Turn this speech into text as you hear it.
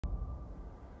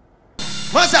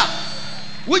Masa,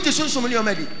 which is so many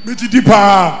already.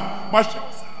 Mijidipa.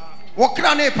 What can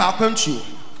I pay country?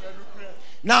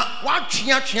 Now, what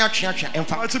chia, and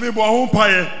Fact me home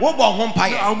pie. What about home pie?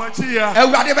 How much here?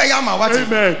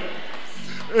 Amen.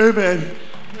 Amen.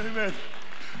 Amen.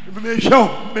 Me show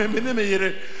me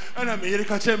here. And I'm here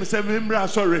catch me say me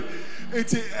sorry.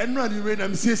 It's and run rain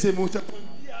am say motor.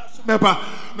 Meba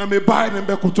na me buy me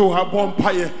bekoto ha bomb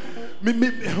pie. Me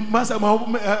masa ma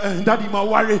daddy ma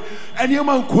worry. And you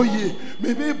man koye.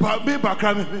 Me ba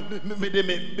kra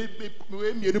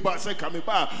me ba say ka me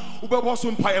ba. Ube bo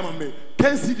so pie ma me.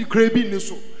 10 cedi crazy ni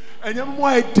so. And you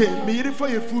more day, me for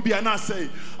your food be an assay.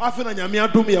 I feel on your mere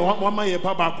do me one my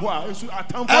papa qua. It's a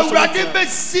town for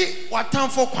see what time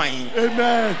for crying.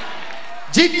 Amen.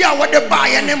 Gidia, what the buy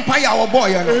an empire or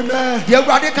boy. Amen. Your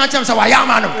brother can't tell I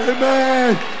am.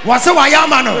 Amen. What's a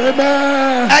Wayamano?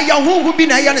 Amen. A young who be a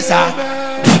Yanisa.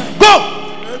 Go.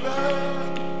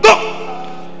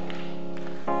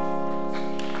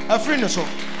 A friend or so.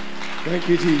 Thank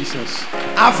you, Jesus.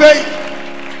 I feel.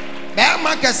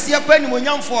 Mark a seer penny when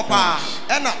young for pa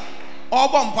and all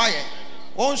bumpire.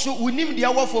 Also, we need the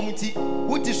hour for me,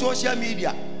 with the social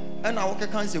media and our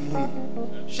cancer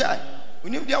moon. Share, we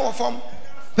need the hour from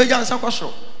Pagan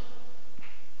Sacoso.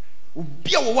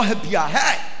 Be a what happy I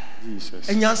had. Jesus.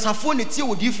 And yan Safoni tea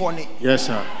would you for it. Yes,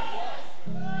 sir.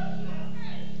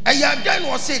 And yan then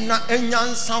was saying, and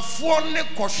yan Safoni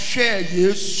could share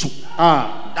yes.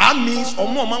 Ah, that means or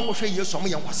more man will share yes, some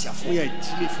young was here.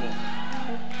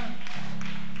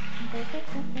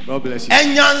 God bless you.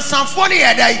 And yan Safoni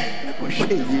a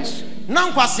day.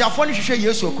 Now, was your phone share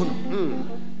yes or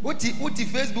couldn't. What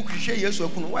Facebook share yes or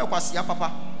couldn't. Why was your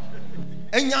papa?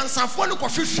 And yan Safoni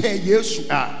could share yes.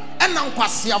 And now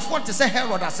was your phone to say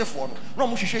Herod as a phone. No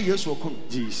more share yes or couldn't.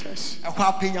 Jesus. A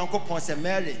happy young couple say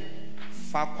Mary.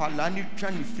 Fakwalani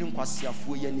trying to film was your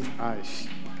fool. Eyes.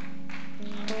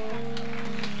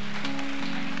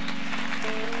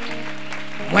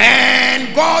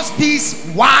 When God speaks,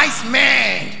 wise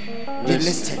men they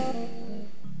listen.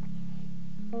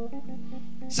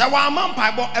 So one man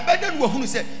Bible, a better who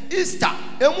said, Easter,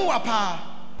 Emua pa.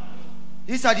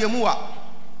 Easter the Emua.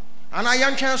 And I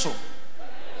am cancel.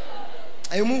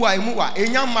 Emua, a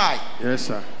young mai. Yes,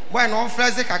 sir. When on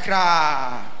Friday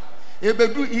Kakra, a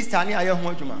bedroom Easter near your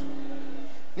home.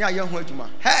 Near your home.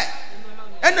 Hey,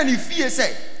 and then if you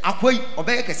say, Akoi,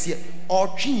 obey a seer. Or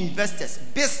tree investors,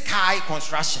 best sky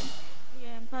construction.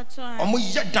 Or more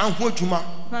yet down where to ma,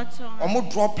 or more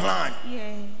draw plan.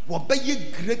 What be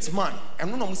ye great man,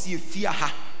 and no see fear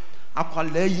ha. I call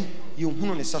lay you who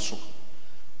on a social.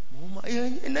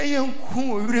 And I am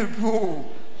cool.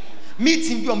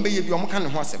 Meeting your baby, your kind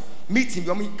of horse. Meeting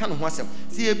your kind of horse.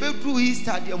 See a big blue he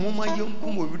started a moment young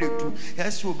come over to.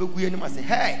 As so we must say,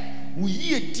 hey.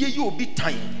 We dear you be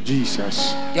time.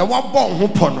 Jesus. You were born who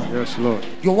pon. Yes, Lord.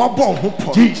 You were born who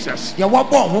pon. Jesus. You were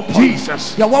born who pon.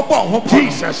 Jesus. You were born who pon.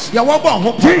 Jesus. You were born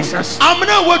who pon. Jesus. I'm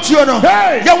not what you know.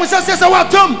 Hey. You was say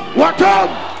what Tom? What Tom?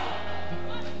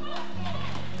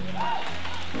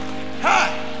 Hi.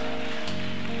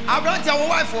 I brought your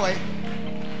wife away.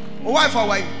 Wife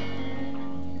away.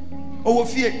 Oh,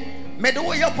 fear. May the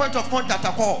way your point of contact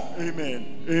a call.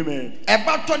 Amen. Amen.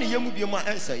 About 20 years will be my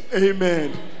answer.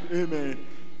 Amen. Amen.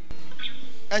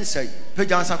 Answer.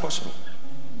 Pajan Sakoso.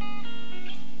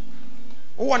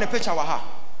 Who want a picture of her?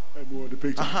 I want the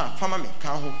picture. Aha, family.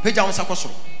 Can't Pajan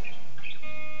Sakoso.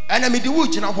 And I mean the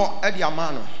wood in a hot Eddie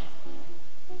Amano.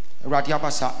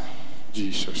 Radiabasa.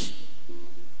 Jesus.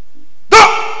 Go!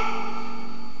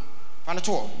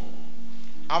 Fanator.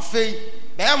 I feel.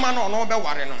 Man or no be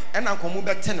warren and I come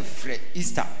over 10 free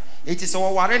Easter. It is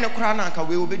our warren a crown and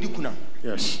we will be dukuna.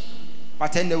 Yes.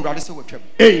 But then they would rather say what trip.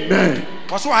 Amen.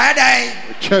 What's why I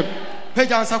die? Chip.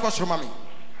 Pajan Sakos Romami.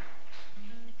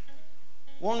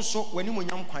 One so when you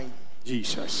young quine.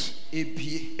 Jesus.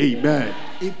 Amen. Amen.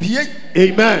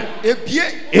 Amen.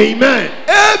 Amen.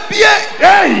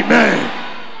 Amen.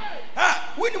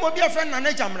 Ah, when you will be a friend and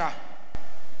a jamra.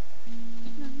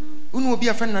 When will be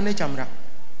a friend and a jamra.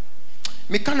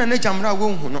 Me can na jamra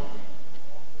wo hu no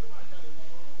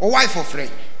o wife of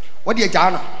friend what dey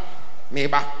jana me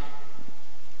ba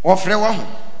o frɛ wo hu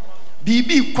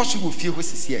bibi koso wo fie ho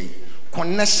sisi ayi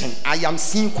connection. I am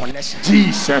seeing connection.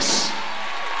 Jesus.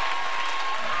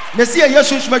 Me see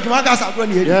yesu shuma dwuma ga sa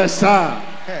ni. Yes sir.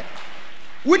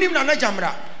 Wonim na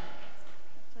jamra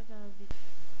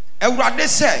Ewurade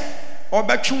sɛ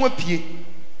obetwe wo pie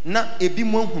na ebi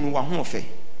mo hunu wa ho ofe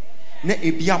na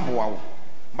ebi aboa wo.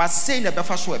 But saying the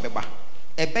befa so ebeba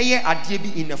ebeye ade bi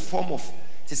in the form of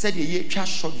they said ye twa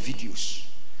short videos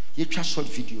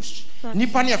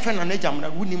nipa na efe na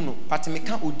jamra wunim no but me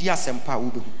ka odi asempa wo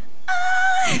be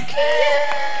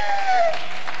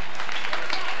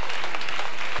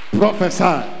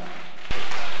Prophesy.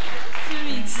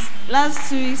 Last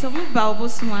 2 weeks, I'm about to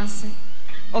say,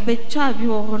 Obecha bi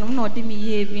wo hono na ode me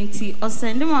ye bi nti o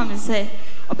send ma me say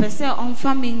opese on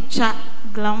fa me ncha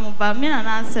glam ba me na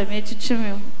na answer me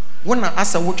chichime wona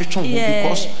asa wo twetwon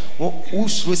because wo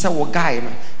suro say wo guy no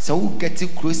say wo get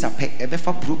closer pe e be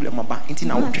fa problem aba nti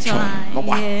na wo twetwon no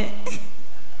ba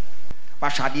ba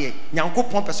hwade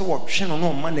nyankopon pese wo twe no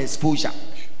no ma na exposure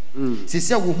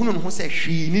se wo hunu no ho say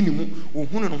hwi ni ni mu wo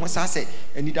hunu no ho say say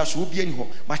anida so obi ani ho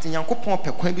but nyankopon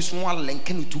pe kwan bi so wo link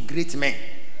no to great men.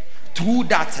 Through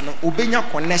that, no, obenya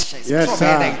connections. Yes, so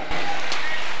sir.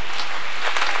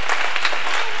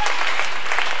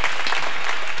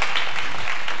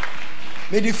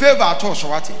 May the favor at all, so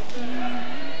what?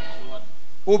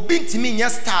 Obinti me nya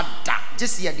start da,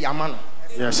 just here the amano.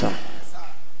 Yes, sir.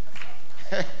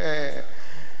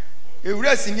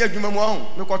 Ewura sini adwuma mu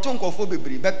ahun, me kwato nkofo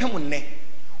bebre, bepem nne.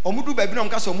 Omudu baabi na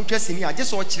omka so omutwa sini a,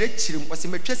 just o kyerɛkyerɛ mu, o se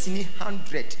metwa sini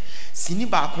 100. Sini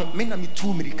baako, me na me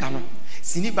 2 America no.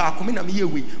 Sini ba ko me na me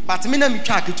yewe but me na me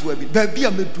twa aketu abi ba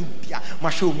bia medu bia ma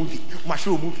show movie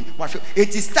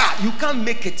it is star you can't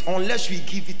make it unless we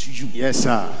give it to you. Yes,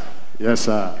 sir. Yes,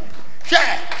 sir.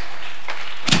 Share.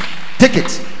 Take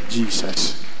it.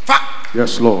 Jesus. Fa.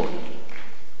 Yes, Lord.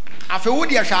 Afe wo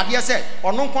de ahwade se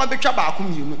ono nko betwa ba ko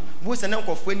mienu wo se na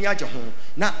nkofo ani age ho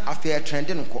na afe trend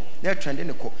no ko na trend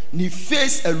no ko ni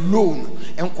face alone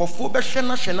nkofo be hwe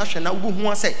na wo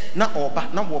hu ase na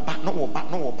oba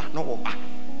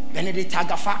Benedict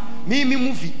Agafa me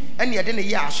movie ene ye de ne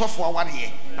ye asofo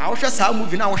aware na wo hwe sa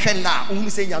movie na wo hwe na wo hu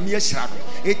se nyame ahira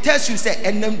no it tells you say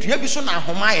enam dua bi so na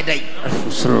ahoma ye dai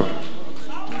afusro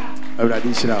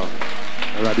awradi shira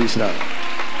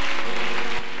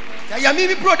ya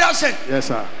me production. Yes,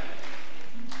 sir.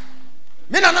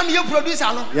 Me na me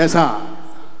producer no. Yes, sir.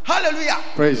 Hallelujah.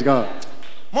 Praise God.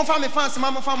 Mon femme fans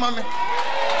mama femme mama.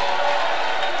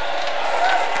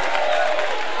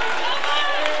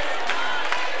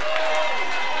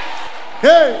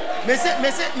 Hey, me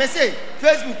say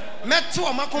Facebook meto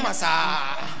o makoma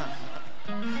sa.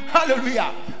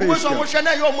 Hallelujah. Wo so mo hwe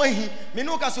na yo mo hi me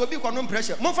no ka so obi kwa no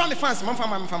pressure. Mon femme fans mon femme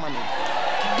mama.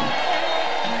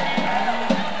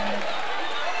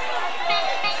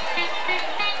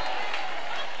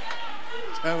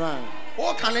 Amen.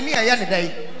 O kanani aya ne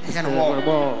dai. Aya no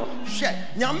wo. She,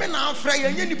 nyame na afra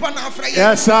ye, nye nipa na afra ye.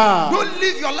 Yes, sir. Don't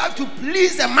live your life to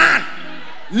please a man.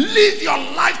 Live your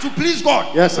life to please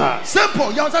God. Yes, sir.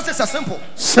 Simple. You understand? It's simple.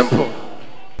 Simple.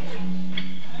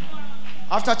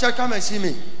 After church, come and see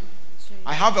me.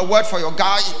 I have a word for your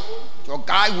guy. Your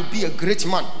guy will be a great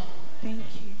man. Thank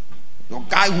you. Your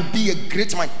guy will be a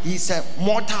great man. He's a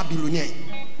multi-billionaire.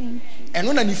 Thank you. And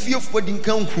when I feel for the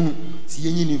income, see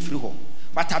you in free home.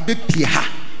 But I be pay her.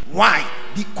 Why?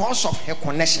 Because of her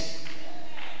connection.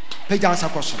 Pay down some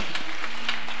question.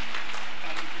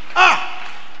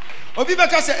 Obi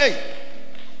beka say, hey,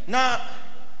 na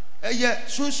yeah,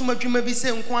 soon adwuma bi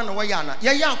say nko na waya na.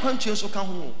 Ya akwantu so ka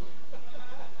ho.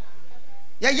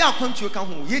 Ya akwantu ka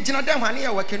ho. Ye gina dem ha na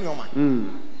ya wake nyoma.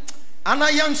 Ana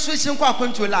yan so hye nko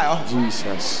akwantu la oh.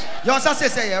 Jesus. You also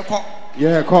say ye ko.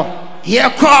 Ye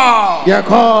ko.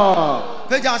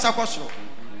 Pay down some question.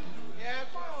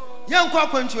 Yan kwa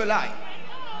kwantu lie.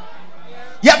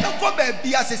 Ya be ko ba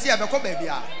bia sese ya be ko ba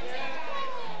bia.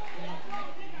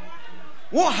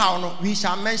 Wo how no we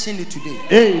shall mention it today.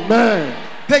 Amen.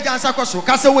 Page answer question.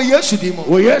 Ka say we Yesu di mo.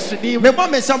 We Yesu di mo. Me bo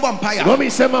me sembo empire. Bo me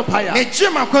sembo empire. Me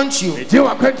jema kwantu. Me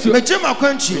jema kwantu. Me jema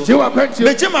kwantu. Me jema kwantu.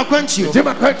 Me jema kwantu. Me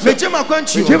jema kwantu. Me jema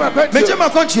kwantu. Me jema kwantu. Me jema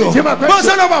kwantu. Me jema kwantu. Bo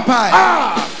sembo empire.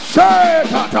 Ah, say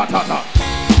ta.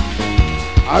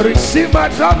 I receive my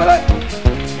traveling.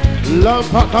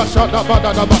 Lampaka shada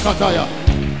bada da bakataya.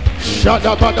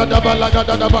 Shada bada da balaga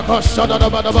da baka shada da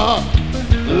bada ba.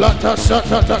 Lata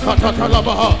sata ta kata la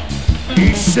baha.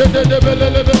 Ishede de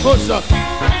belele bekosa.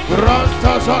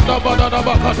 Ranta shada bada da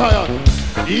bakataya.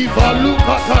 Ivalu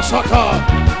kata sata.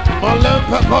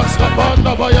 Malempa koska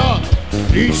banda baya.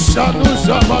 Ishanu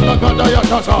zabalaga da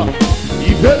yatasa.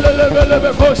 Ibelele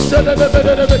bekosa de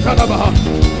belele betanabaha.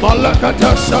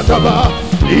 Malakata sata baha.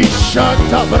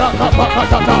 Ishata braka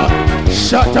pakatata.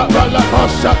 Shata balaka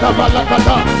shata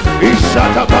balakata.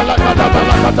 Ishata balakata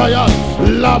balakata ya.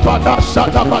 Labada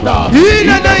shata bada. In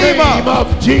the name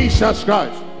of Jesus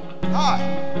Christ.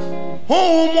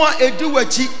 Who mo edu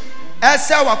wachi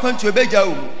esa wa kwantu ebeja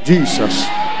o. Jesus.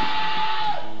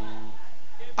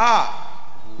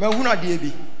 Me huna de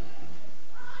bi.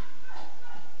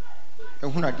 Me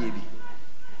huna de bi.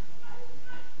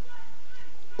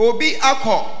 Obi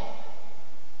akọ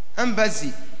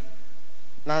embassy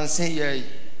nansen ye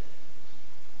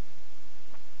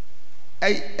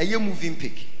a moving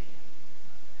pick.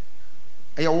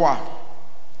 A wa.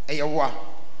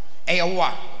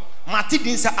 Mati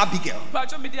didn't say Abigail. What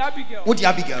the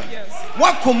Abigail? Yes.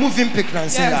 What could moving pick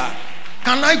and say that?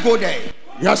 Can I go there?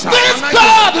 Yes, sir. This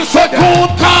God is a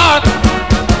good God.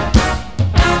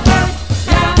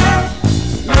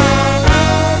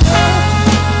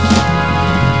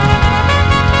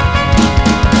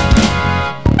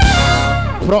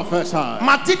 Prophesy.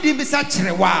 Mati didn't say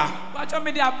Cherewa.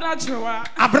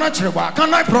 Abnacherewa.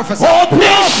 Can I prophesy? Oh,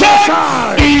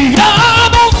 prophesy.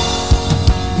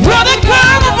 You're the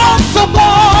God of awesome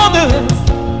wonders.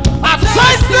 I've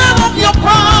tasted of your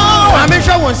power. I make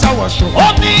sure one show was show.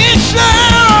 Onisha.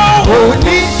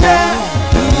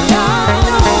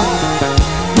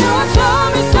 You show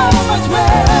me so much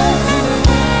way.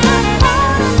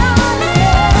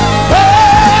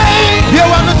 Hey, You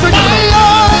want to take my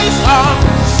eyes are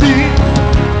seen,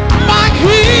 my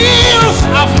ears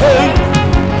have heard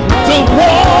the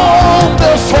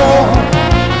wonders of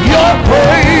your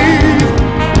praise.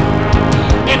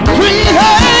 In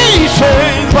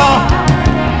creation,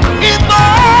 in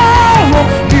all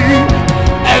of you,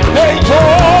 and they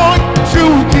join to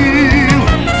give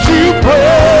you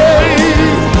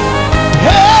praise.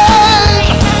 Hey,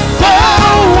 the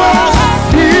world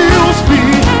feels me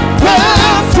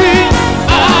dancing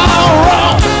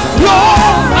around your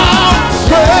arms,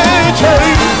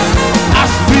 stretching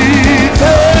as we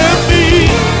tell me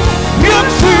you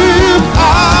took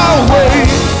away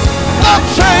the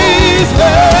chains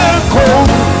and cold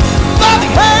that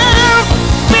held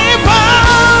me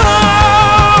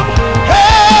bound.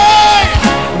 Hey,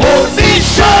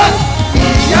 Onisha,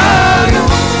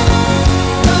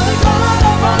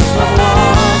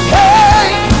 hey,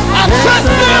 I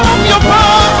trusted on your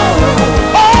power.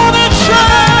 Onisha,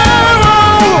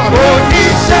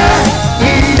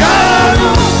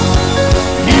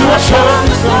 you are showing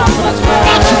me so much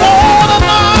more than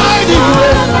I do.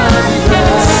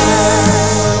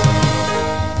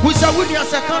 Busa wudi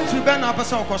as a country ben na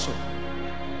person okoso.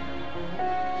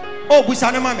 Oh,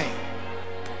 busa ne mame.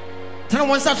 Tena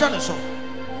wonsa hwe ne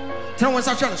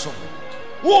so.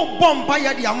 Wo bomba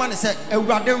ya di amane se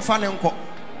Awurade mfa ne nko.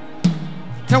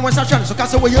 Tena wonsa hwe ne so ka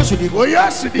se wo Yesu di. Oh,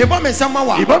 yes. Ye bo me sama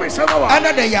wa.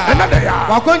 Ana de ya.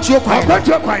 Wa kwantu okwan.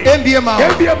 Embie ma.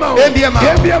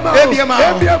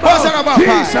 What's that about?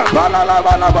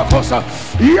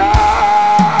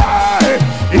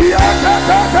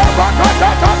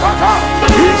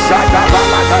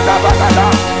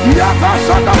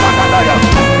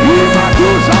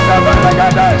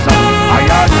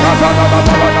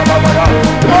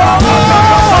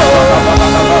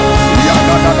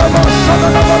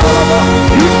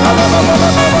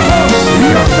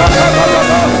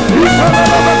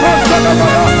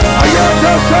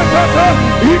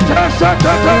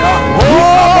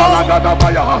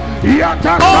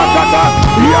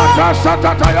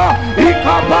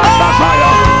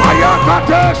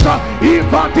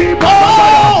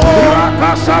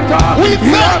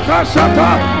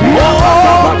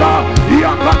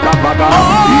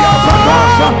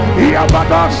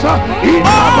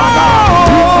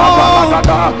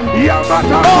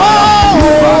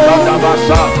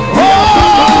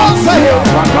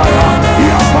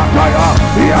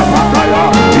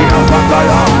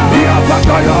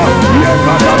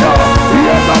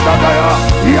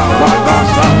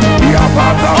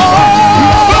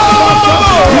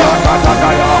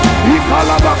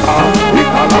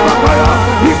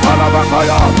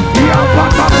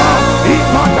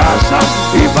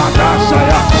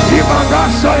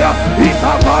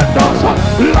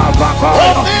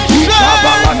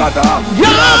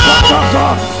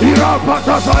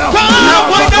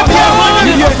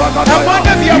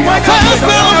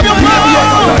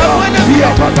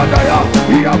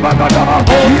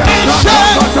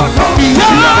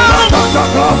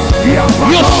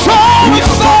 You show me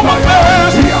so much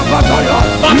mercy,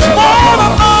 much more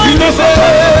than I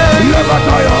deserve.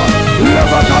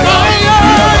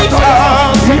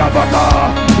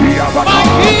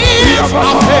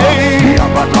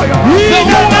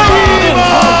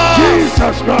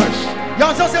 Jesus Christ.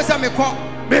 Yansa says me call.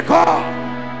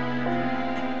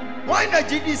 Why not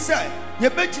GD say you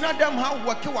bet you them how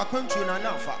work your country na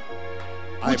nafa?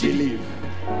 I believe.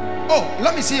 Oh,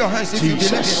 let me see your hands if you believe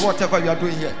Jesus. in whatever you are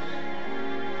doing here.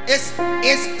 It's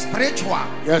spiritual.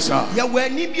 Yes, sir. You will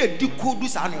need be a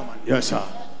decoder animal. Yes, sir.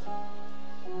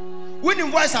 When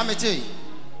in voice I'm saying,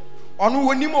 on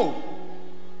Winimo.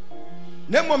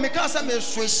 Nemo Mikasa me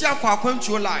Swisha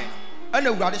control line. And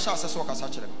the radical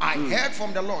I heard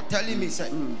from the Lord telling me,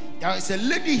 say, there is a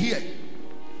lady here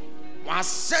was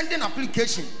sending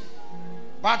application,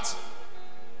 but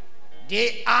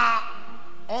They are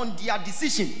on their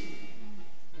decision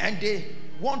and they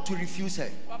want to refuse her.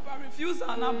 Papa refused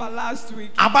Abba last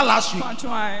week. Abba last week.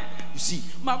 You see,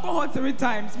 I go 3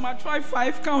 times. I try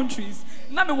 5 countries.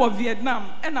 Now me was Vietnam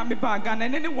and I'm back Ghana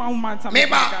and any 1 month I'm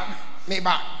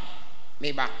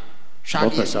back.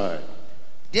 Prophesy.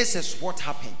 This is what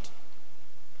happened.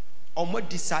 Omo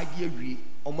decide ye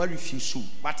omo refuse,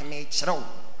 but me chro.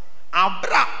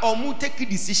 Abra omo take a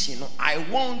decision. I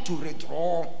want to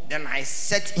withdraw. Then I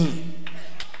set in.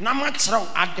 Nama chro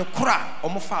at the kura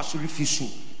omo fast refuse.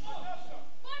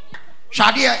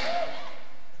 Shadia,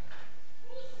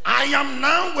 I am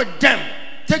now with them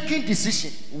taking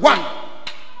decision. 1.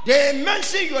 They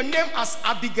mention your name as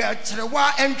Abigail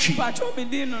Cherewa entry.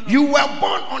 You were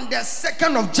born on the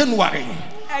 2nd of January.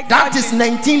 Exactly. That is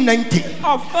 1990.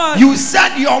 Of course. You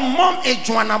said your mom is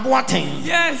Joanna Boateng.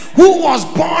 Yes. Who was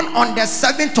born on the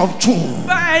 7th of June.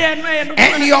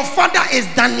 And your father is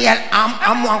Daniel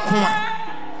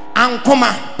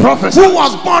Ankoma, Prophet, who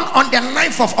was born on the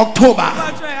 9th of October.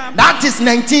 That is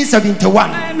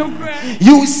 1971.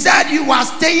 You said you were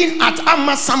staying at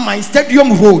Amasamai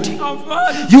Stadium Road.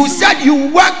 You said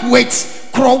you work with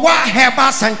Krowa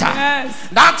Herbal Center. Yes.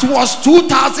 That was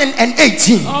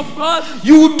 2018. Of course.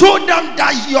 You told them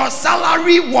that your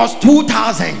salary was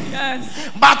 2,000. Yes.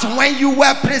 But when you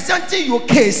were presenting your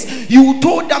case, you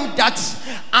told them that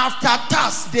after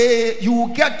tax, you will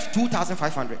get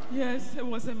 2,500. Yes, it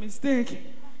was a mistake.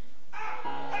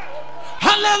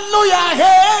 Hallelujah,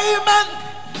 amen.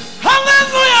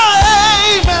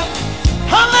 Hallelujah, amen.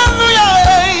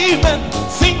 Hallelujah, amen.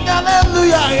 Sing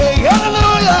hallelujah,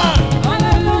 hallelujah.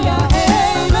 Hallelujah,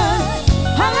 amen.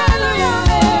 Hallelujah,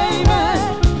 amen.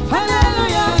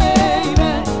 Hallelujah,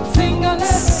 amen. Sing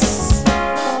hallelujah.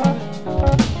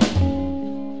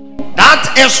 That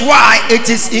is why it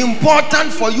is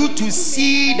important for you to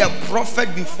see the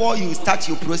prophet before you start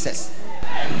your process.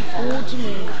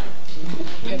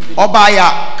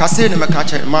 Obaya kase ne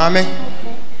mekache mame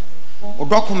o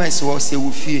documents wo se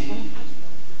wo fie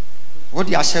wo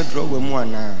di ahye draw we mu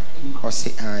ana o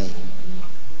se an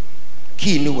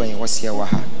key ni wen wo se wa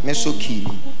ha me so key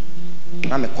ni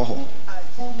na me ko ho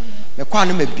me kwa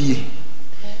na mabie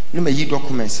na mayi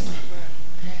documents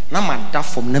na ma da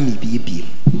form na me bie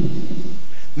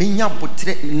me nya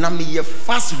botre na me ye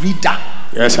fast reader.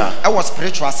 Yes sir. I was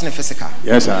spiritual and physical.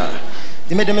 Yes sir.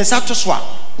 The me sa to so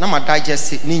na ma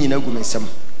digest ni nyina gu mensem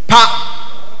pa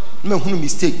na hunu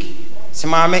mistake se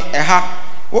ma me eha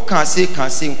wo kan se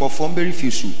nkofo mbe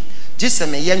refuse je se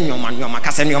me ye nyoma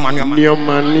ka se nyoma ya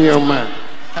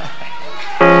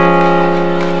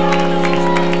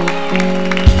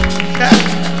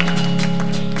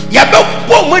be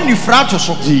bo mo ni fra to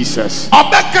so Jesus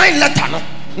obekan letter no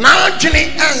na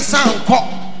adwene ansa nko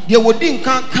de wodi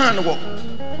nkan kan wo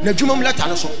na dwumam letter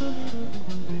no so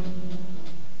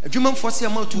adwumam force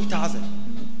am 2000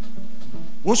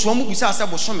 wo so mo busa asa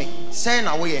bosome say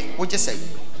na wo ye wo je say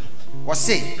wo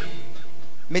say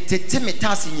metete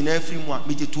metase nyina afiri mu a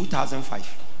meje 2005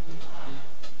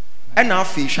 ena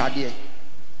afi hwade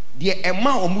de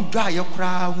ema omudwa ye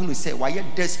kra hu no say wa ye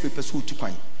desk paper so tu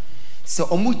kwan se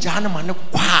omugya na ma ne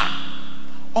kwa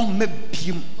o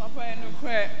mabiem Papa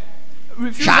enokre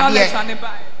refusal letter ne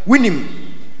buy winim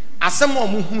asem o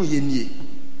mu hu ye nie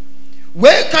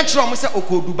we ka kire o se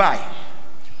okọ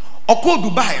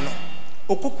Dubai no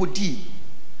okokodi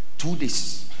 2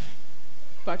 days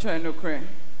Papa enokre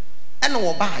ena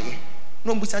wo baaye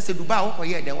no mbusa se Dubai wo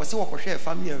koye den wo se wo kohwe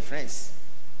family and friends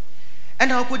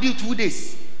ena okodi 2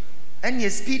 days ena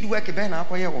speed work be na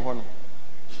akoye wo ho no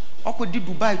okodi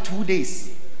Dubai 2 days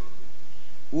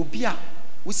obi a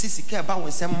wo sisika ba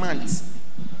won some months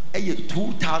eye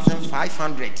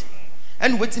 2,500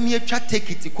 and wetimi atwa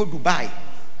ticket ko Dubai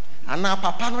ana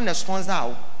papa no na sponsor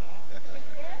awo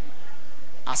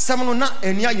asem no na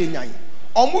eni ayenyan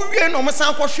omuwie no mo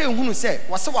san kohwe ehunu se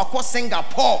wo se wakọ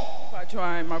Singapore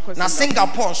na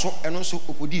Singapore so eno so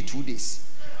okodi 2 days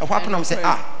e hwa pnom se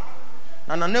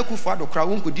na naku fo adokra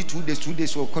won kodi 2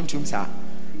 days so kontum sa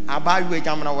abawe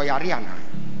jamna wo yare ana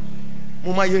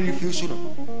moma ye refuse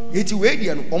no yeti we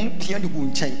die no omo pia de go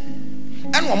nchen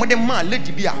eno omo de man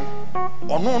lady bia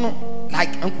ono no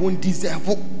like anko on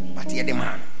deserve but ye de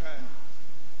man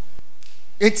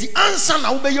eti ansa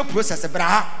na wo be ye process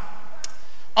bra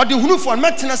o de hunu for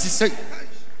maintenance say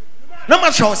na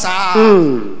ma show sa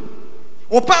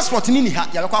o passport ni ha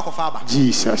ya lekwa akofa aba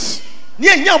Jesus ni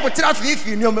enya obotra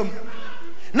fifi ni omam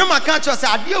na ma ka cho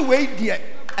sa ade we die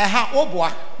eha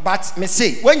oboa but me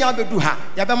say when you be do ha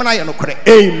ya be mana ye no kore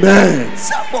amen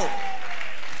simple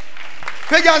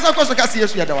peja za ko so ka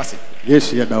Yesu ya dawase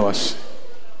Yesu ya dawase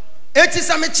It is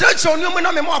a church on you,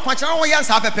 no more quantra, yes,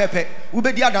 have a pepe, who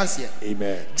be the dance here.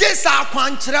 Amen. Just our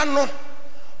quantra no.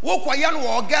 Walk a young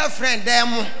or girlfriend,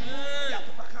 them.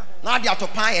 Not the to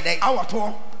pie a day, our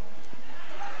tour.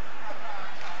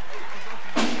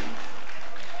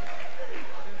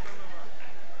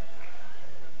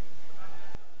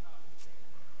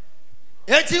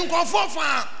 Eighteen conform,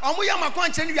 and we are my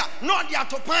quantity, not the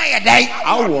to pie a day,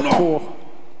 our tour.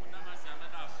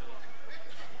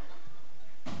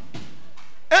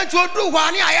 And to do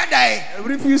one year day.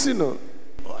 Refusing no.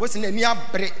 What's in the near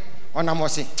break on a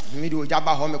mossy? Me do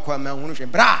Ogyaba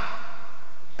home, bra.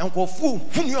 And go fool,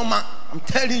 I'm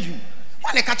telling you.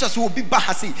 When the catchers will be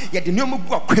bahasi, yet the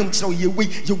number of crimes so you way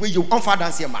you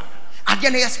unfathers your man.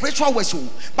 Again, a spiritual vessel,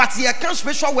 but the account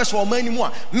spiritual vessel many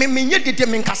more. Me yet the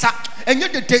demon cassa, and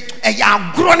yet the take a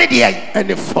young grown idea and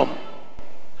the form.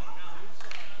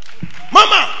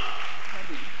 Mama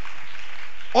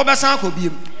Obasan could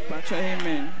be.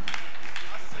 Amen.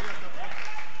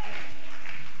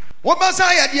 What was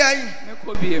I at the end?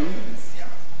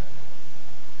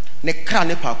 Ne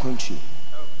crane pa country.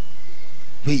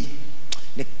 We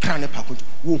ne crane pa country.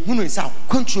 Who is our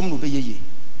country no be ye.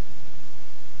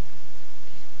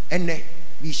 And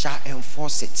we shall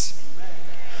enforce it.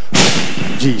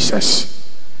 Jesus.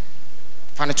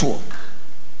 Fan it all.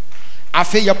 I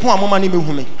feel your poor mama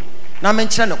name me. Na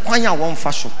mention no kwanya won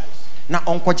fashion. Na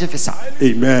onko jefisa.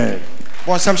 Amen.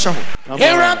 Bon sam shaho.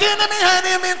 Here I didn't have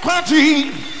him in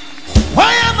country.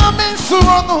 Why am I in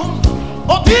Surono?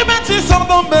 O Timothy some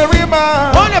of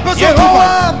Merima. One episode. Here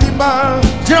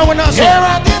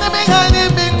I didn't have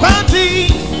him in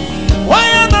country. Why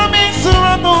am I in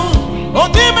Surono? O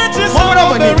Timothy some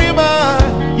of Merima.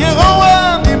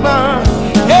 Yehovah Nima.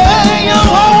 Hey,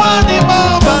 Yehovah Nima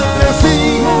Bankasi.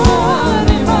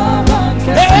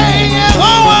 Hey,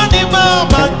 Yehovah Nima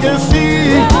Bankasi.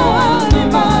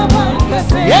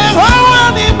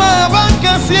 Yehovah Nima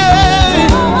Bankasi.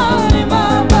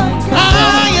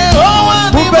 Ah, Yehovah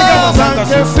Nima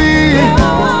Bankasi.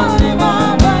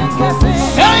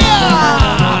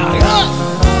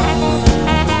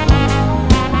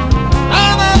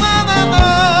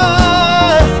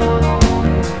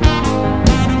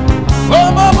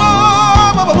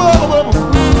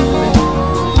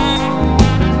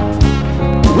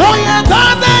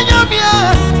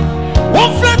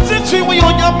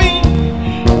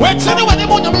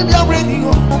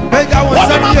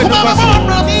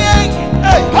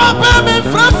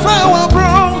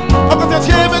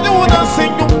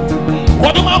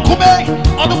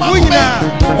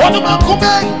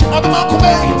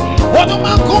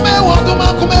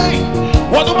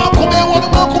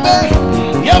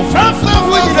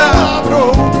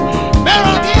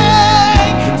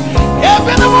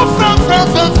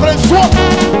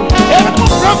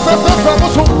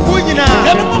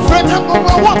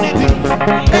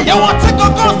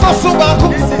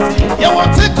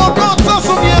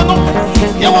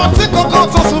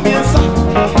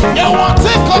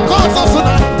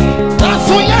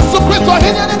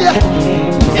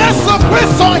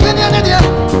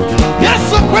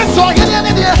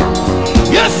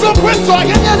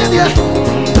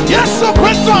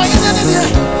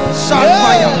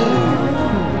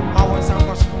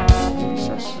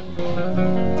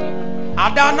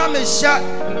 Adana me share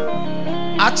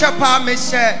Achapa me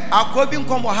share Akobin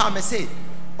Combo ha me say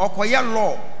Okoye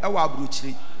law ewa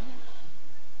abruchiri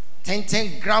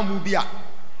 10 gram ubia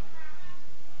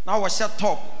now was shut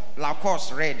top la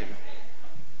course red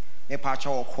me pacha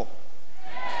oko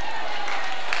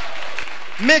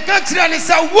me ka tira ni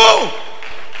say wo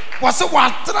was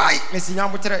what try me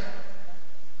sinyamotre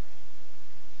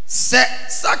se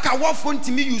saka wofo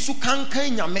ntimi yusu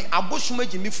kankan nyame aboshuma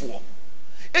gimifo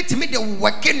etimi de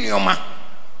weke nioma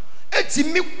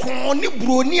etimi kon ni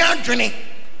broni adwene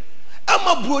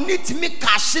ama broni timi ka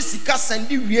hye sika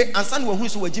sande wie ansa na wahu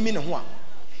so wagimi ne ho a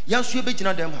yanso ye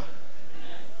begina dem ha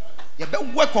ye be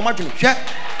we komadwene hwe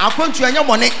akwantu anya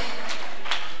mone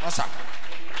osa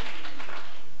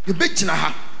ye begina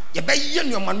ha ye be ye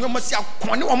nioma si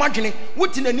akone wo madwene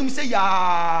wuti nanim se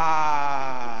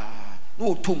ya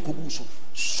no tonkogu so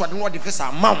so de no de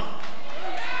fesa mam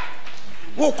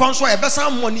wo konso e besa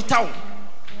monitor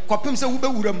kopim se wo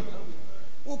bewuram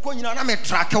wo konyina na me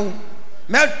track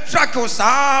wo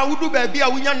saa wo du ba bia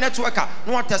wo nya networker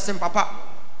no atesem papa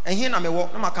ehin na me wo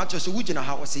na maka cho so wo gina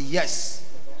ha wo say yes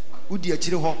wo di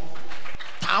akire ho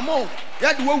tamo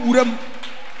ya de wo wuram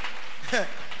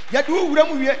ya de wo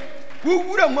wuram wie wo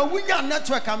wuram ma wo nya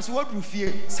network am se wo du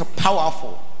fie so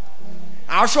powerful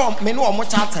I show me no mo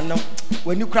chat no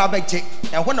when you grab a check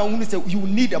and when I want to say you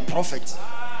need a prophet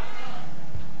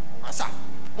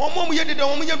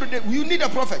You need a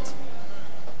prophet.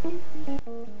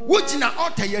 Which na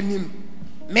altar yanim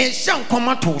me shan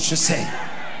koma to so say.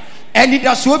 And it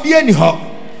does so be any ho.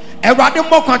 E rade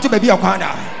mo kwan to baby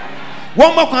akwana.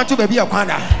 One more kwan to baby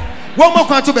akwana. One more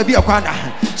kwan to baby akwana.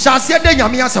 Shall say the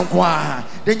nyame asem kwa.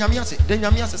 The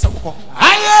nyame ase sakoko.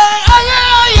 Aye.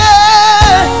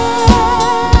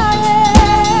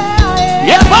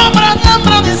 Yeah,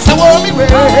 mama, this a woman.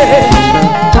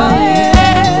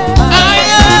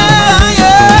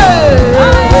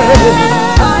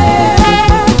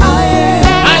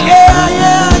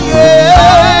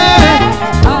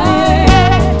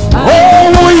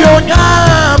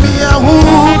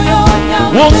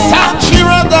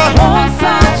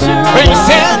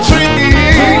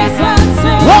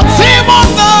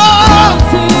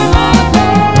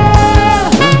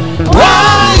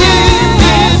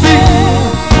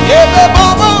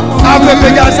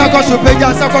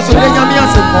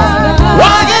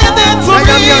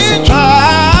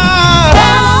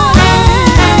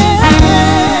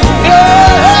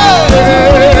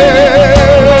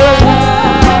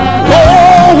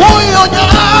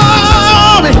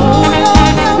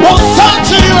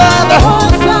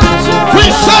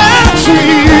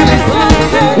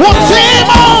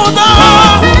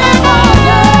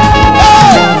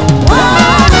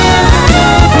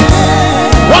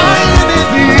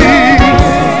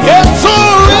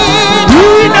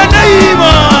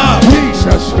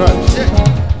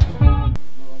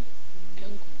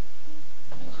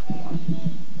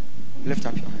 Lift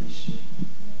up your hands.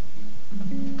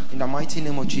 In the mighty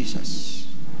name of Jesus.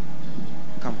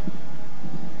 Come.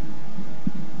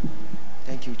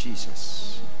 Thank you,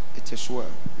 Jesus. It is well.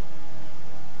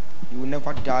 You will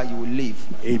never die, you will live.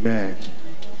 Amen.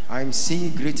 I am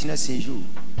seeing greatness in you.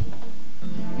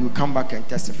 You will come back and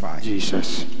testify.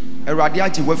 Jesus.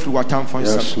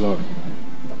 Yes, Lord.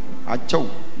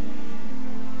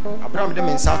 Abraham de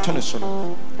mensa to no so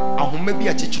no ahoma bi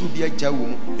a chichiru bi agya wo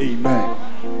mu. Amen.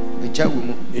 Agya wo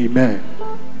mu. Amen.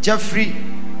 Jeffrey,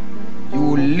 you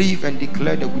will live and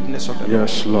declare the goodness of the Lord.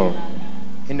 Yes, Lord.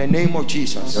 In the name of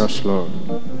Jesus. Yes, Lord.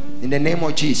 In the name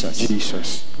of Jesus.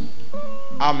 Jesus.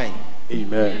 Amen.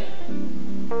 Amen.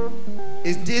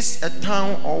 Is this a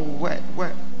town or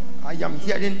where I am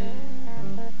hearing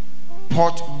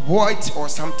Port Boyd or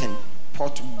something?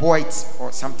 Port Boyd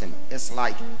or something. It's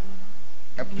like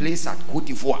a place at Côte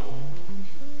d'Ivoire.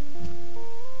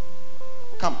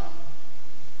 Come.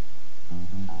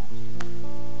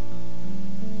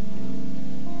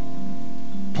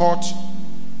 Port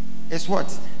is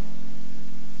what?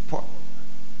 Port.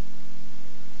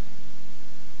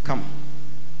 Come.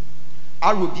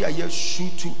 I will be a year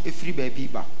shoot to a free baby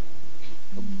ba.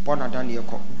 Born at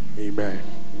Daniel. Amen.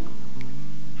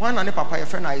 One and papa your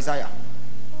friend Isaiah.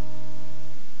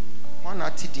 One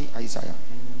at TD Isaiah.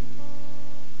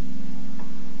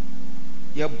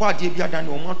 Your body be done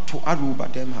no more to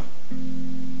Aruba them.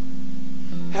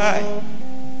 Hi.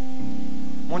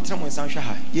 One time when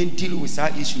Sancha, you deal with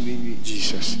that issue in you.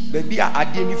 Jesus. Baby, I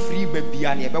didn't free baby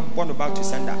and you're born about to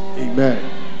send her. Amen.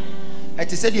 I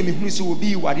said, you will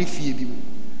be what if you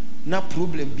no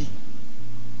problem be.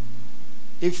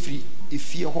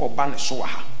 If you whole ban show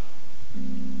her.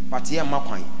 But here, my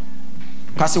point.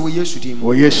 Pass away, you should him.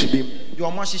 Oh, yes, him.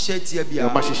 Your mashi share tea beer. Your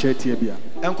mashi share tea beer.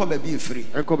 Uncle baby free.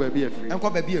 Uncle baby free. Uncle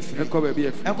baby free. Uncle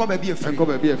baby free. Uncle baby free. Uncle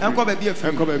baby free. Uncle baby free.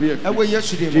 Uncle baby free. Away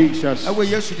yesterday. Jesus. Away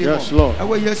yesterday. Yes, Lord.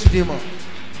 Away yesterday.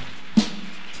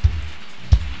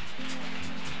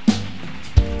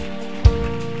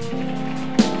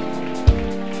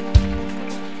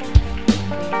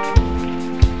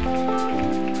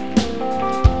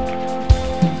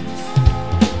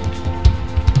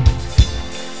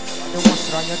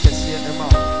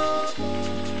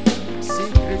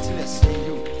 See greatness in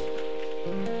you.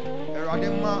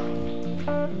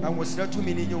 I was not too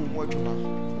many young watchman.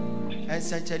 And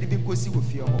such a living cozy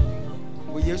with your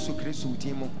home. We used to Christ with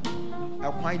him.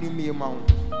 A finding me a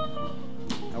mount.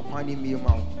 A finding me a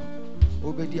mount.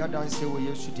 Obadiah dance we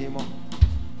used to him.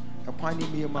 A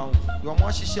finding me a mount. Your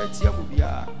master shed here will be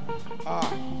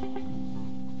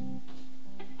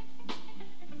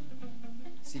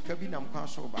Sikabinam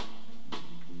Kansoba.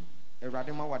 A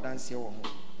radima wa dance here.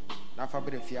 Na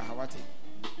fabre fear hawate.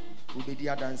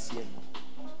 Obadiah dance here.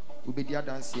 Obadiah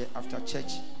dance here after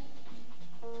church.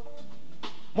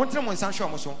 Montre mon sancho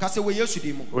amoso. Kase we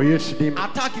yesterday mo. We yesterday.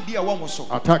 Attack be a womoso.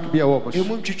 Attack be a womoso.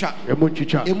 Emunchicha.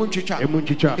 Emunchicha. Emunchicha.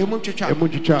 Emunchicha. Emunchicha.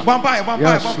 Emunchicha. Bampai.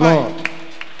 Yes, Lord.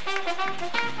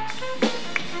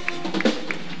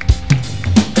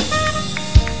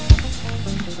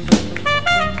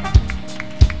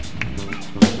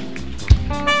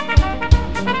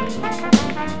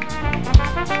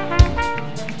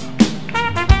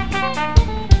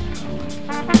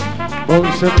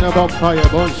 Bonsem na vampire,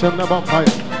 bonsem na vampire.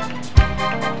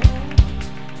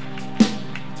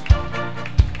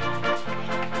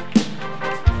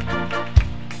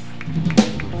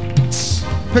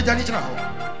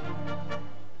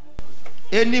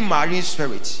 Any marine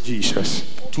spirit, Jesus.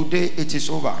 today it is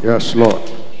over. Yes,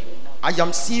 Lord. I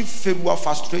am seeing failure,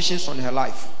 frustrations on her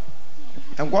life.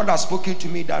 And God has spoken to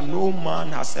me that no man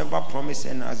has ever promised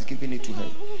and has given it to her.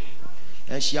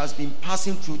 And she has been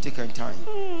passing through thick and time.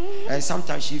 And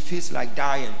sometimes she feels like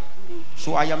dying.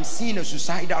 So I am seeing a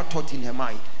suicidal thought in her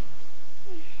mind.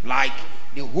 Like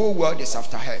the whole world is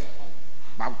after her.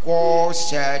 But God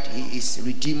said he is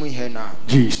redeeming her now.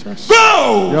 Jesus.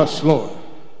 Go! Yes, Lord.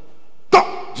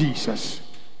 Go! Jesus.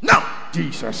 Now!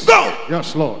 Jesus. Go!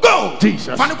 Yes, Lord. Go!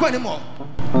 Jesus. Faniko anymore.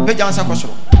 Page answer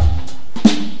question.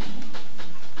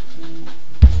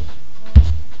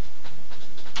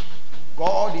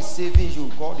 God is saving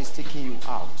you. God is taking you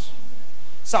out.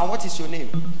 Sir, what is your name?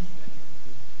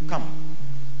 Come.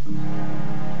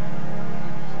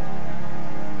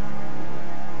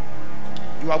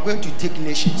 You are going to take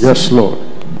nations. Yes, Lord.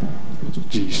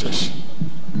 Jesus.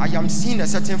 I am seeing a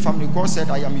certain family. God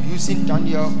said, I am using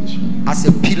Daniel as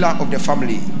a pillar of the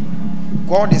family.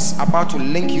 God is about to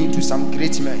link you to some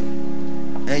great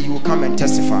men, and you will come and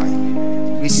testify.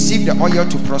 Receive the oil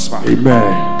to prosper.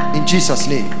 Amen. In Jesus'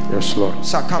 name. Yes, Lord.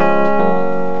 Sir, come.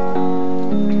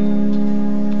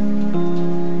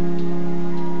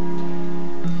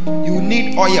 You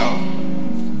need oil.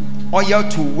 Oil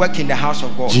to work in the house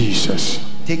of God. Jesus.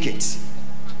 Take it.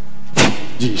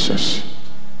 Jesus.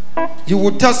 You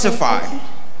will testify.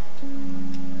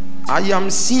 I am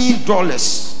seeing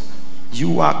dollars.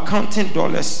 You are counting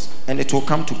dollars, and it will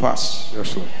come to pass.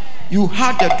 Yes, Lord. You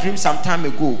had a dream some time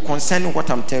ago concerning what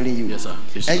I'm telling you. Yes, sir.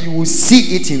 Yes, sir. And you will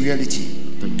see it in reality.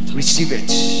 Receive it.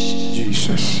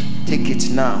 Jesus. Take it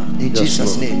now in Yes,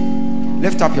 Jesus' Lord. name.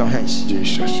 Lift up your hands.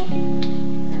 Jesus.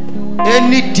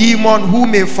 Any demon who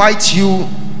may fight you,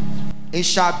 it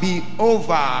shall be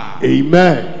over.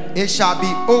 Amen. It shall be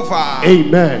over.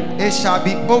 Amen. It shall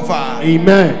be over.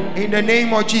 Amen. In the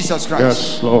name of Jesus Christ.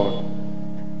 Yes, Lord.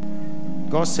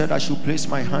 God said I should place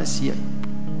my hands here,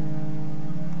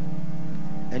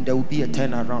 and there will be a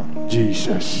turnaround.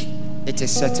 Jesus. It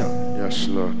is settled. Yes,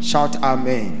 Lord. Shout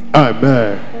amen.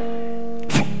 Amen.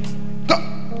 Go.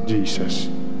 Jesus.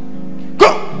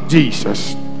 Go.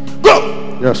 Jesus.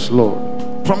 Go. Yes,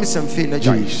 Lord. Promise and faith.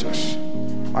 Jesus.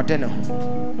 I don't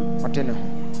know. I don't know.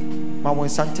 My one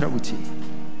santra wuti.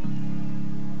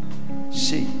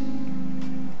 See.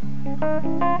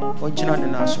 Onchina ne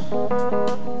naso.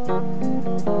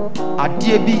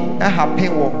 Adie bi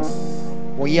happen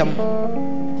wo yam.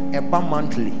 Eba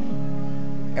monthly.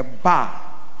 Eba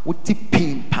wuti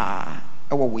pain pa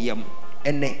ewo wo yam.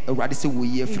 Ene awurade se wo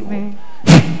ye afiri ho.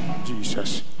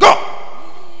 Jesus. Go.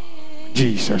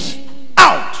 Jesus.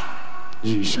 Out.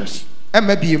 Jesus.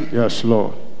 Yes,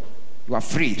 Lord. You are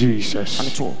free. Jesus.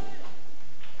 And to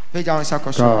page on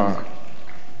circle. God.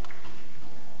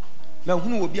 Now,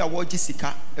 who will be a word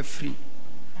Jessica a free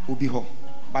will be home,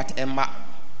 but Emma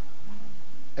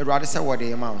a rather say what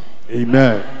the amount.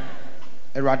 Amen.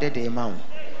 A rather the amount,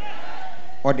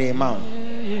 or the amount,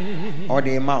 or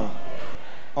the amount,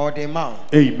 or the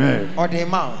amount. Amen. Or the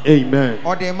amount. Amen.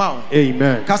 Or the amount.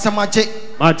 Amen. Kasamaje.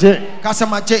 Maje.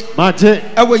 Kasamaje. Maje.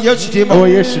 Ewe yesterday. Oh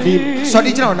yesterday. So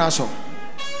the general naso.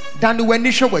 Dan the when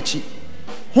nisho wachi.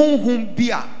 Hum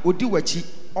bia odi wachi.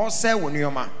 Or say when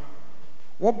you ma.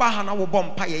 Woba hana wo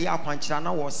bom pa ye ya kwanchira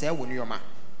na wo say when you ma.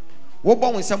 Wo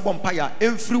bom we say bom pa ya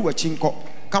emfiri wachi nko.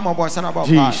 Come on boy sana about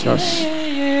Jesus.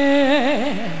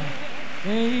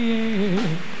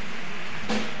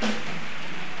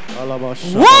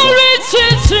 Worry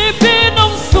chichi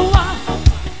binum suwa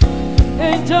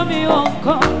Enjami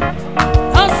onko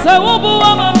Asa wubu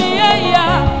wa mami ya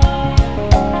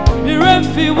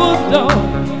Miremfi wudo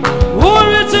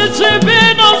Worry chichi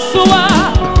binum suwa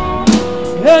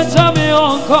Enjami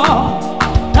onko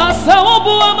Asa wubu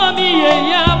wa mami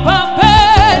ya Pape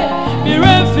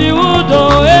Miremfi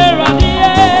wudo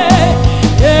Eradie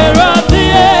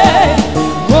Eradie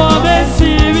Wame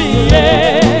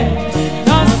siriye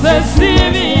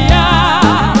Sivia,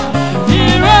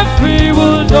 free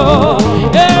wudo,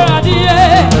 eradie,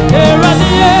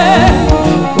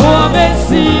 woman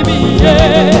see me,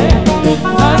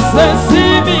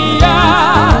 Sivia,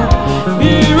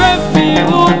 free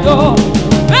wudo.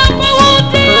 Remember what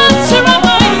the answer of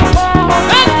mine,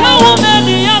 and how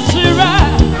many answer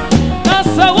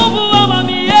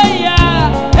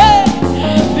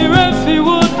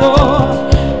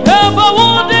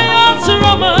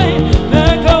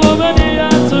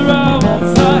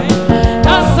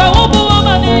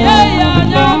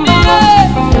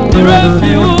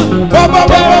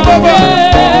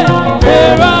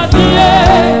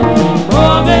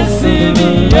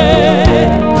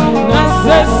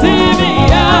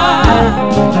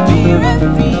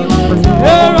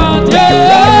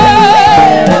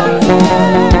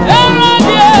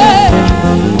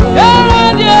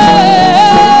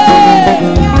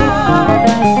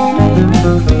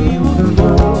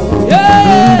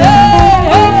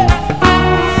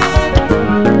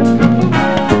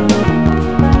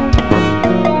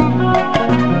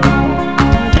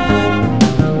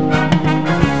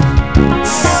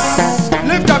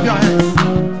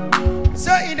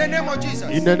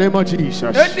In the name of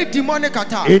Jesus. Any demonic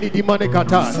attack. Any demonic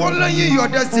attack. Following your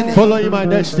destiny. Following my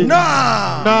destiny.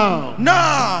 Now.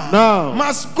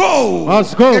 Must go.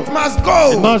 Must go. It must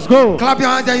go. It must go. Clap your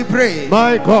hands and you pray.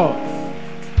 My God.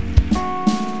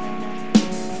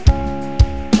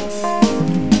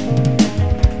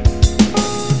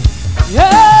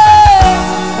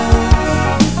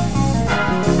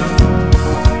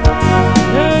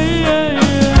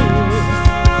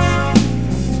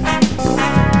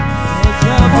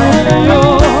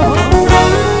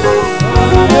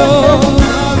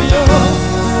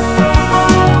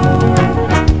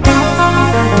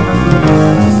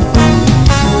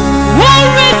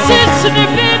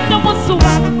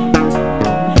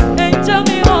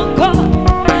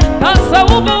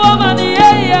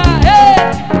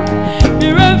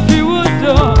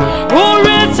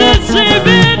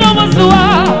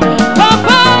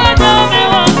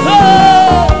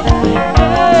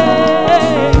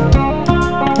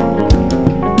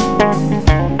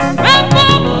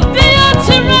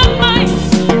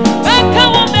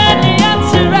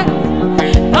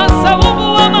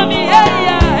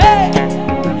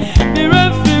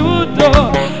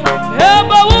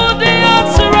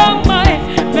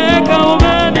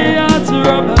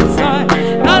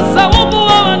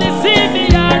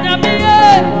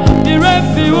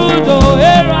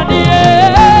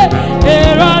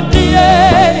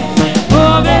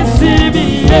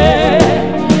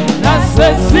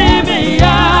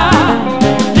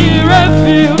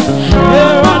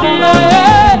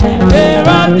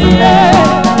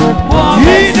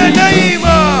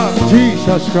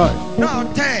 Christ. Now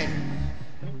 10.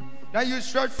 Then you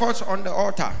stretch forth on the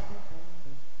altar.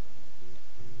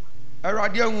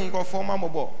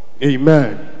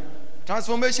 Amen.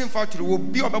 Transformation factory will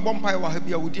be a bumpire will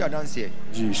be a woody dance here.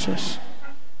 Jesus.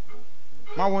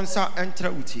 My one son enter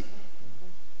with it.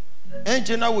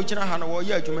 Engine which I had a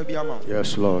year to maybe a month.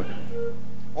 Yes, Lord.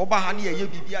 Obahani a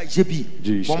yebi.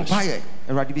 Jesus. Bumpire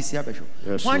and Radibisia Bishop.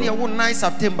 Yes, 1 year 9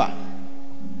 September.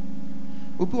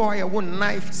 We put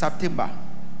 9 September.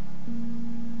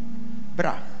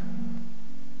 Bra.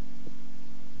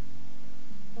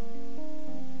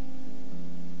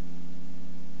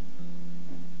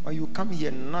 When you come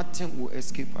here, nothing will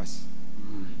escape us.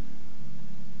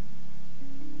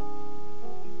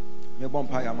 Me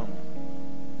bompire mama.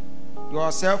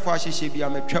 Yourself for she be a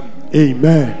metram.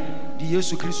 Amen. The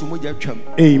Yesu Christ mo je twam.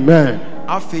 Amen.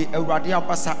 Afi Awurade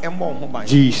abasa emo ho ban.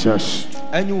 Jesus.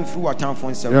 Anyu mfiri watan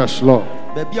fon sem. Yes, Lord.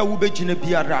 Baby a wo begina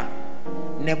biara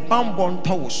ne bambo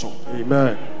nto wo so.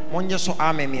 Amen. Monye so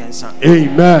amen miensa.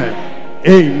 Amen.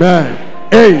 Amen.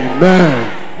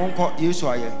 Amen. Monko Yesu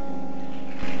aye.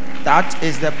 That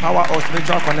is the power of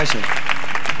spiritual connection.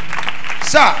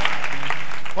 Sir,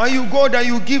 when you go there,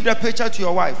 you give the picture to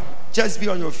your wife. Just be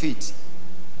on your feet.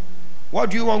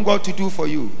 What do you want God to do for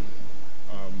you?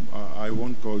 I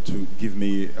want God to give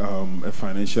me a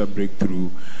financial breakthrough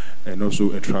and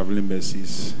also a traveling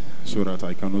mercies so that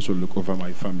I can also look over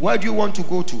my family. Where do you want to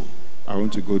go to? I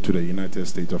want to go to the United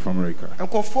States of America. And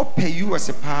go for pay you as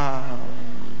a pound.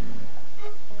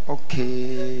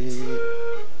 Okay.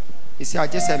 You see, I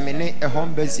just a minute a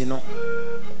home base, you know.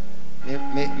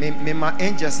 Me my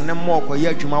angels no more ko ye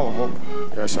adwuma wo ho.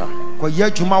 Yes, sir. Ko ye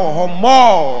adwuma wo ho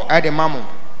more at the mamu.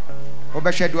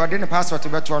 Obehwe do ode ne passport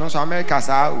beto no so America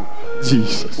sa o.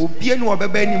 Jesus. Obie no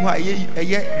obeba ni ho aye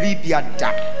Libya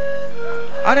da.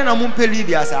 Ade na mumpe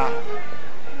Libya sa.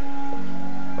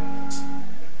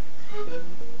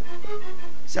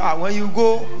 So when you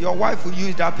go, your wife will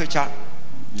use that picture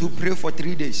to pray for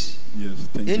 3 days. Yes,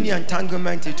 thank you. Any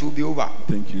entanglement, it will be over.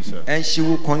 Thank you, sir. And she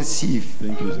will conceive.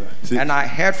 Thank you, sir. See, and I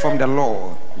heard from the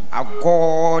Lord,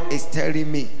 God is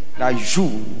telling me that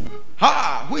you,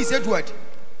 who is Edward?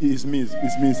 It's me,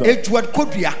 sir. Edward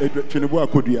Kodria.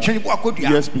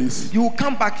 Yes, please. You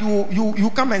come back, you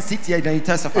come and sit here and you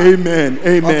testify. Amen.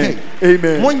 Amen. Okay.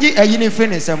 Amen.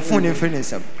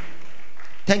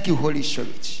 Thank you, Holy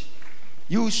Spirit.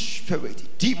 You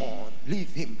spirit, demon,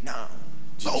 leave him now.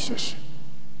 Go. Jesus.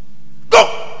 Go.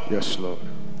 Yes, Lord.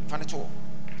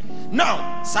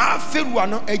 Now, sa feru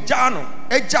no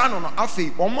ejano no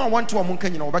afi omo want omo nka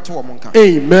nyina obeto omo nka.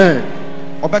 Amen.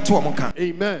 Obeto omo nka.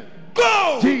 Amen.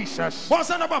 Go. Jesus.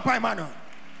 What's on about pai man?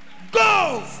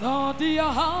 Go. So dear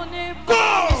honey,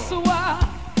 go.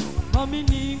 Mommy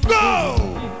ni go.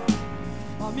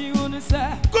 Mommy wanna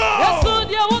say go. Yes, so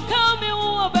dear will come in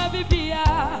baby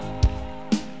bia.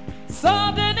 So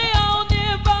then they only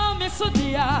about me so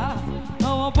dear.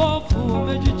 No both who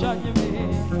made you judge me.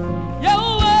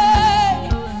 Your way,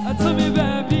 to me,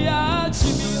 baby, I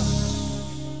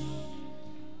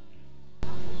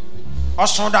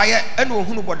Osondaye eno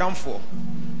ohunu bodamfo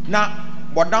na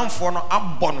Bodam for no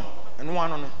abon and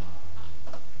one on a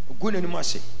good animal.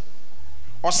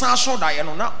 Or some so that you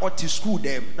know not or to school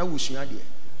them, no wishing idea.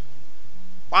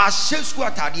 But school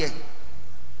at Tadia.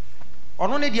 Or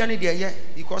only the only day yet,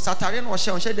 because Atarian was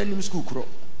shall shed the school crow.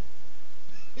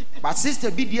 But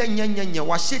sister be dear Yanya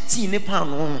was shetting a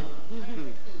pound.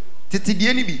 Titi the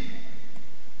enemy.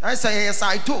 I say, yes,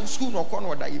 I told school no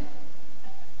corner that you.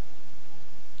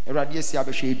 Radius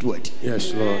Yabashe do it.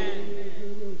 Yes, Lord.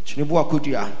 Chinibua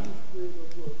Kudia.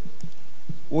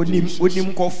 Would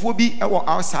him call phobia or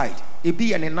outside. It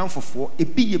be an enough for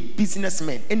it be a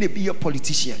businessman and it be a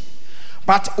politician.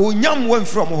 But Onyam went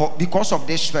from her because of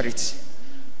this spirit.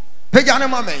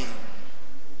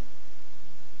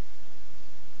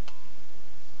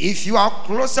 If you are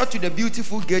closer to the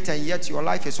beautiful gate and yet your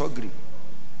life is ugly,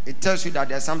 it tells you that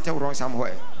there's something wrong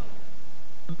somewhere.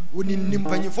 We need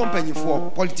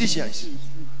politicians.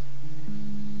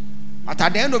 But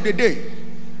at the end of the day,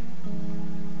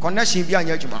 connection be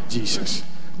an Jesus.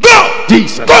 Go!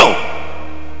 Jesus. Go!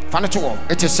 Fanatuo,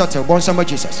 it is settled. Born summer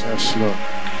Jesus. Yes, Lord.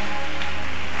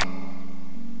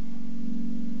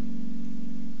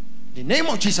 In the name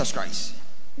of Jesus Christ,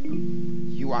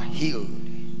 you are healed.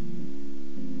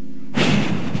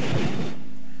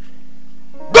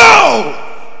 Go!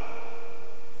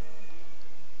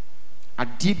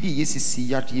 Adibi yesi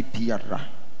yadi piara.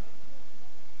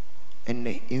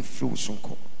 Ene influence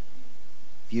unko.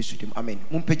 Yesu dem. Amen.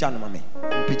 Mumpejano amen.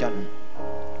 Mumpejano.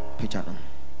 Pejano.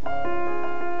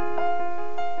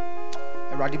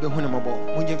 Eradi be hune mabo.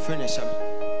 Munye finish am.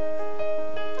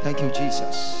 Thank you,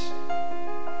 Jesus.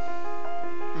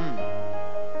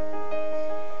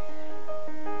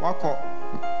 Wako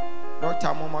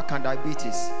Dr. Mama can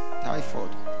diabetes,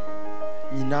 typhoid.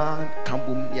 Nina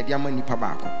kambum yadiama nipa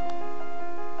bako.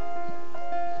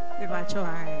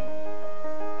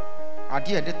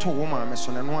 Adi de to woman me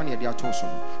so na no ane de ato so.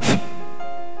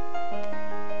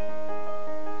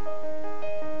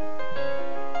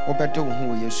 Obedo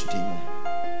hu Yesu din.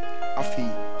 Afi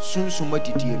sunsuma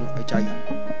didie no ajayi.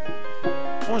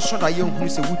 Won so da ye hu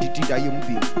se wudidi da ye mu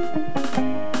bi.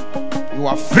 You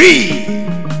are free.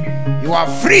 You are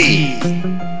free.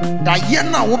 Da ye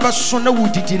na wo be so na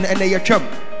wudidi na ene ye twam.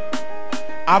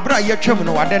 Abra ye twam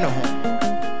no wade ne ho.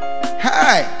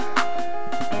 Hey.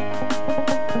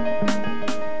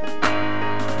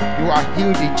 You are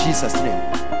healed in Jesus' name.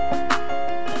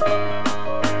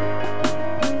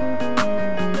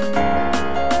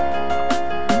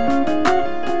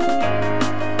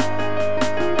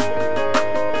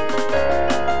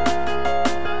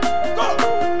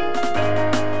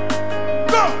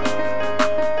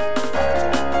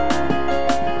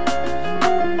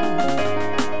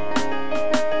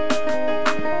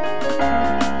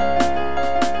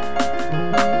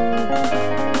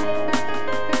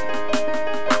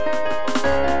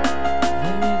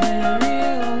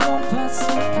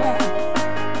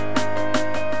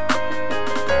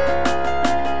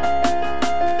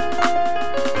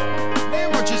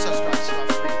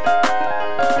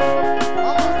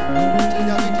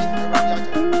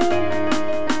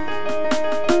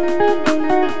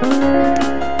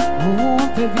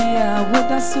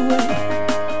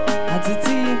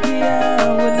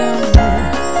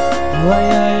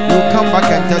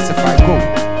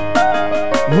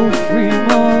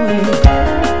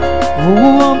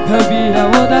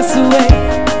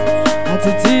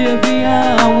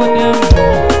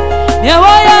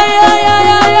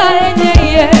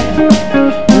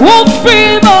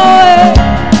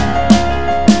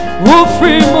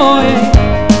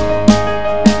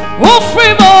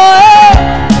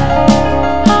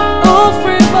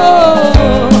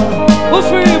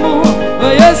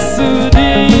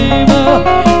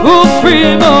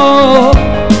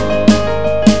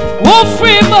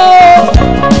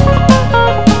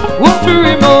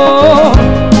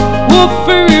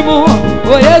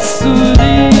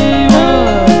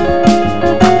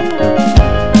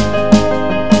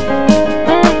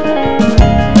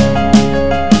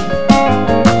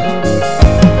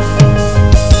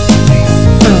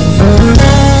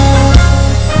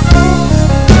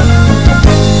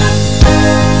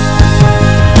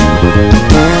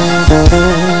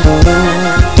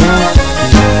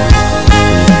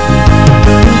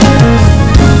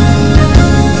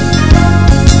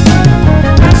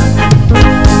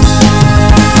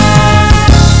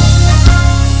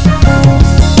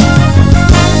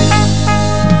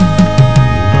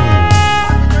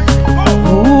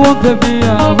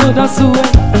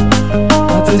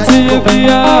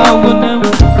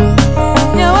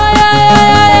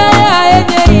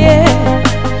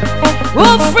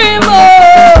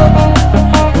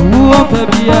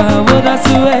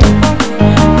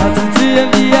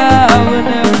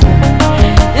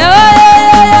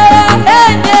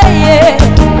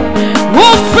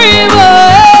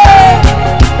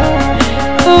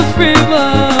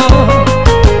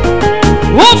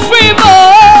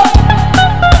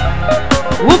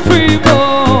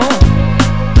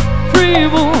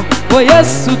 Ufrimu, oh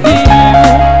yes, Udimu,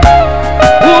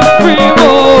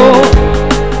 Ufrimu,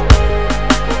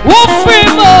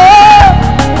 Ufrimu,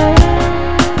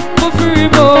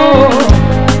 Ufrimu,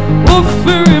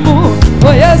 Ufrimu,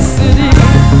 oh yes, Udimu.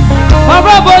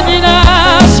 Marabonina,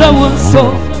 Shawunso,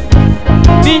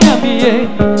 Minamie,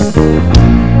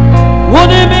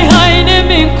 Wone behind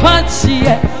him in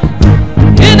Quanchie,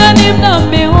 in an imna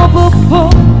me obopo.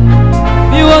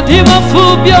 Mio dima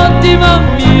fubio dima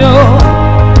mio,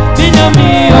 dima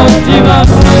mio dima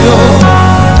mio.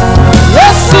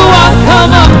 Yesu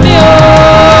akama mio.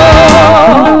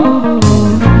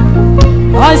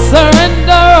 I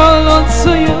surrender all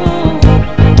unto you.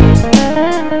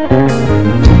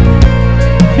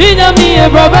 Dima mio,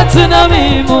 brother, dima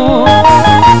mio.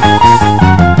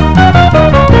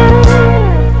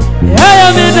 I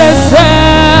am in the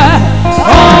sand.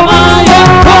 Oh my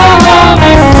God,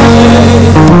 me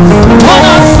free.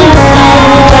 Wanna see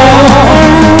more?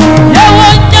 Yeah,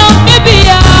 want you me be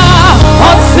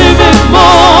want see me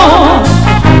more,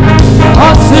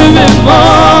 want see me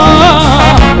more,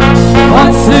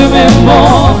 want see me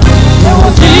more. Yeah,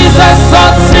 want Jesus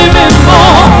want see me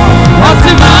more, want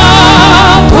see my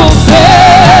Buddha.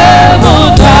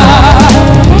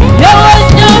 Yeah, want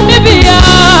you me be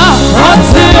want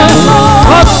see me more,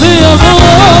 want see me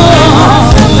more.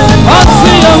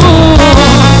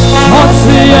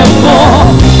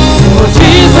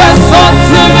 Jesus,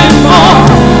 unto me more,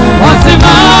 unto my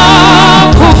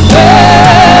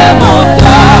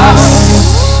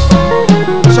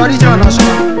sorry, John.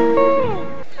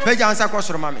 Page answer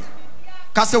question, mommy.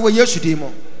 Cast away your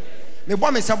demo. Me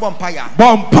bomb is a bonfire.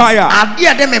 Bonfire. I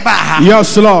dear them about.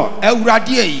 Yes, Lord.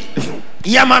 Euradia.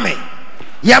 Ya mammy.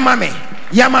 Ya mammy.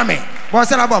 Ya mammy.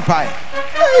 What's a bonfire?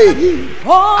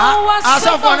 Oh, I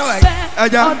saw one way. I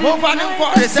just move on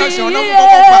for the session.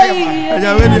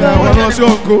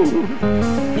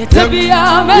 To be a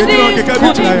man,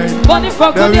 money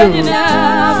for good.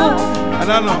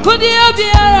 Could you be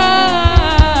a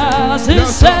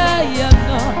say?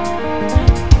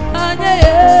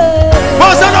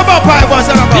 What's an about pie? What's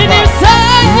an about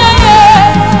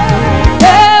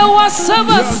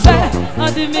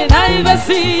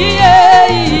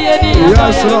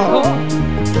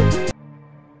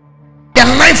the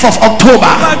 9th of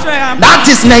October, that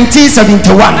is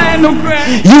 1971.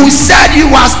 You said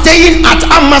you were staying at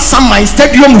Amasamai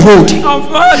Stadium Road.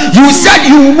 You said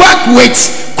you work with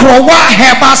Krowa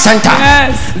Herbal Center.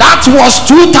 That was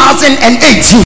 2018.